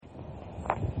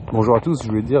Bonjour à tous, je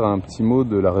voulais dire un petit mot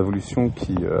de la révolution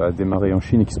qui a démarré en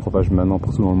Chine et qui se propage maintenant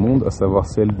partout dans le monde, à savoir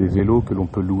celle des vélos que l'on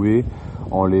peut louer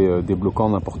en les débloquant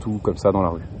n'importe où comme ça dans la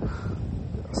rue.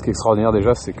 Ce qui est extraordinaire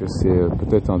déjà, c'est que c'est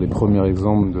peut-être un des premiers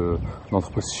exemples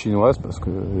d'entreprises chinoises, parce que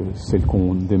celles qui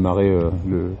ont démarré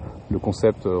le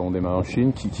concept ont démarré en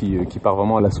Chine, qui part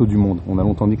vraiment à l'assaut du monde. On a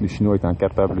longtemps dit que les Chinois étaient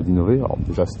incapables d'innover. Alors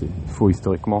déjà c'était faux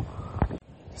historiquement.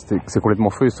 C'est complètement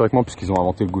faux historiquement puisqu'ils ont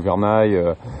inventé le gouvernail,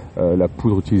 la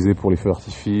poudre utilisée pour les feux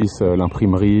d'artifice,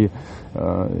 l'imprimerie,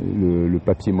 le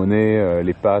papier-monnaie,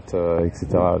 les pâtes, etc.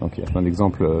 Donc il y a plein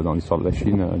d'exemples dans l'histoire de la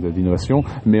Chine d'innovation,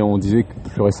 mais on disait que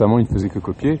plus récemment ils ne faisaient que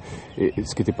copier, et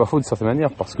ce qui n'était pas faux d'une certaine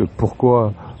manière, parce que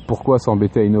pourquoi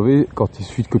s'embêter à innover quand il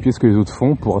suffit de copier ce que les autres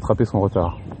font pour rattraper son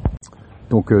retard?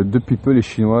 Donc depuis peu les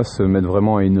Chinois se mettent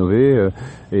vraiment à innover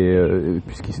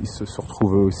puisqu'ils se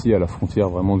retrouvent aussi à la frontière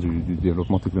vraiment du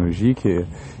développement technologique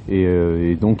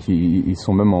et donc ils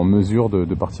sont même en mesure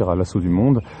de partir à l'assaut du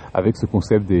monde avec ce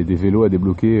concept des vélos à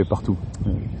débloquer partout.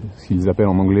 Ce qu'ils appellent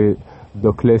en anglais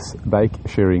dockless bike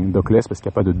sharing. Dockless parce qu'il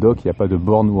n'y a pas de dock, il n'y a pas de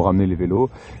borne où ramener les vélos,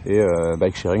 et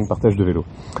bike sharing, partage de vélos.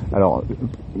 Alors,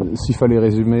 s'il fallait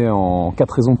résumer en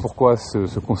 4 raisons pourquoi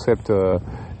ce concept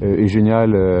est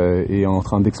génial et est en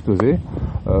train d'exploser.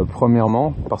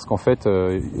 Premièrement, parce qu'en fait,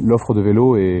 l'offre de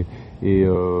vélos est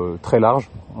très large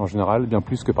en général, bien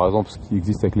plus que par exemple ce qui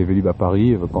existe avec les Vélib à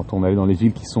Paris. Quand on allait dans les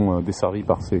villes qui sont desservies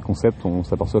par ces concepts, on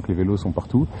s'aperçoit que les vélos sont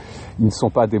partout. Ils ne sont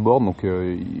pas à des bornes, donc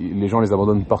les gens les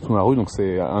abandonnent partout dans la rue, donc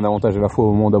c'est un avantage à la fois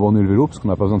au moment d'abandonner le vélo, parce qu'on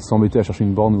n'a pas besoin de s'embêter à chercher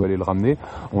une borne où aller le ramener.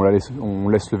 On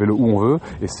laisse le vélo où on veut,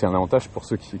 et c'est un avantage pour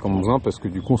ceux qui en ont besoin, parce que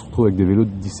du coup on se retrouve avec des vélos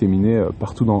disséminés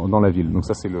partout dans la ville. Donc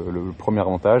ça c'est le premier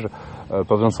avantage, pas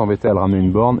besoin de s'embêter à le ramener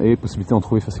une borne, et possibilité d'en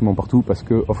trouver facilement partout, parce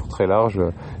que offre très large,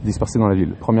 dispersée dans la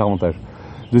ville. Premier avantage.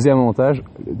 Deuxième avantage,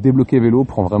 débloquer vélo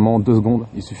prend vraiment 2 secondes.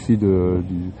 Il suffit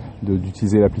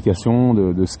d'utiliser l'application,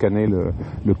 de scanner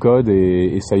le code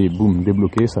et ça y est, boum,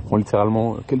 débloqué. Ça prend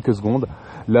littéralement quelques secondes.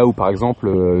 Là où par exemple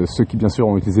ceux qui bien sûr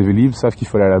ont utilisé Vélib savent qu'il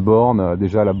faut aller à la borne.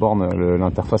 Déjà la borne,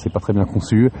 l'interface n'est pas très bien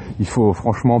conçue. Il faut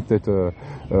franchement peut-être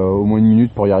au moins 1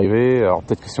 minute pour y arriver. Alors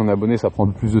peut-être que si on est abonné ça prend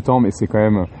un peu plus de temps, mais c'est quand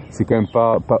même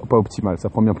pas optimal. Ça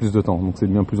prend bien plus de temps, donc c'est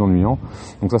bien plus ennuyant.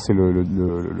 Donc ça c'est le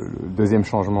deuxième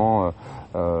changement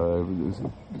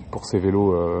pour ces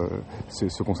vélos,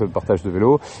 ce concept de partage de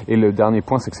vélos. Et le dernier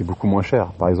point, c'est que c'est beaucoup moins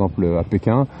cher. Par exemple, à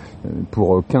Pékin,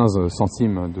 pour 15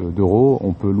 centimes d'euros,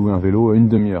 on peut louer un vélo à une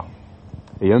demi-heure.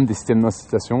 Et il y a même des systèmes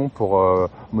d'incitation pour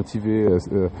motiver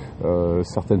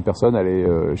certaines personnes à aller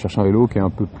chercher un vélo qui est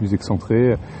un peu plus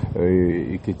excentré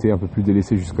et qui était un peu plus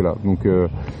délaissé jusque-là. Donc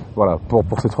voilà,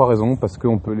 pour ces 3 raisons, parce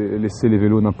qu'on peut laisser les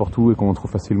vélos n'importe où et qu'on en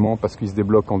trouve facilement, parce qu'ils se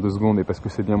débloquent en 2 secondes et parce que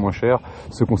c'est bien moins cher,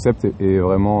 ce concept est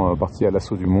vraiment parti à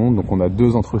l'assaut du monde. Donc on a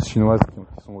 2 entreprises chinoises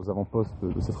qui sont aux avant-postes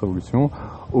de cette révolution,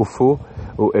 OFO.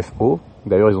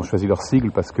 D'ailleurs, ils ont choisi leur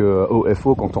sigle parce que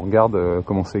OFO, quand on regarde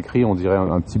comment c'est écrit, on dirait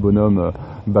un petit bonhomme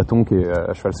bâton qui est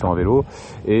à cheval sur un vélo,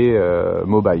 et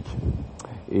Mobike.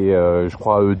 Et je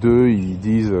crois eux deux, ils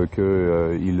disent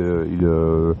que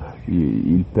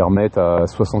ils permettent à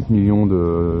 60 millions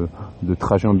de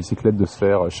trajets en bicyclette de se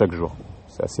faire chaque jour.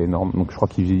 C'est assez énorme. Donc je crois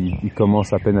qu'ils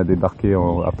commencent à peine à débarquer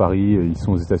à Paris. Ils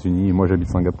sont aux États-Unis. Moi, j'habite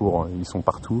Singapour. Ils sont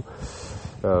partout.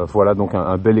 Voilà donc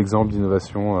un bel exemple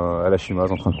d'innovation à la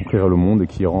chinoise en train de conquérir le monde et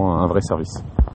qui rend un vrai service.